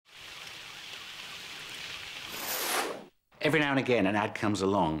Every now and again, an ad comes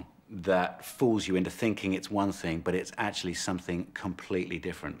along that fools you into thinking it's one thing, but it's actually something completely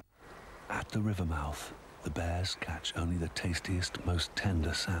different. At the river mouth, the bears catch only the tastiest, most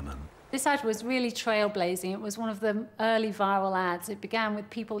tender salmon. This ad was really trailblazing. It was one of the early viral ads. It began with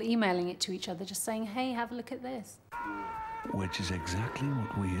people emailing it to each other, just saying, hey, have a look at this. Which is exactly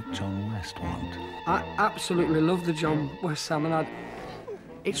what we at John West want. I absolutely love the John West salmon ad.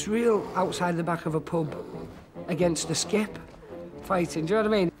 It's real outside the back of a pub against a skip, fighting, do you know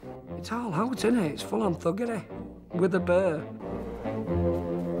what I mean? It's all out, isn't it? It's full-on thuggery with a bear.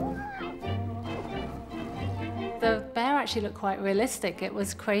 The bear actually looked quite realistic. It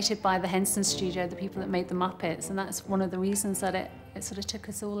was created by the Henson Studio, the people that made the Muppets, and that's one of the reasons that it sort of took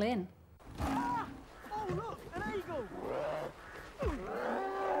us all in. Oh, look, an eagle!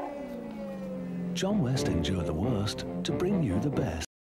 John West endured the worst to bring you the best.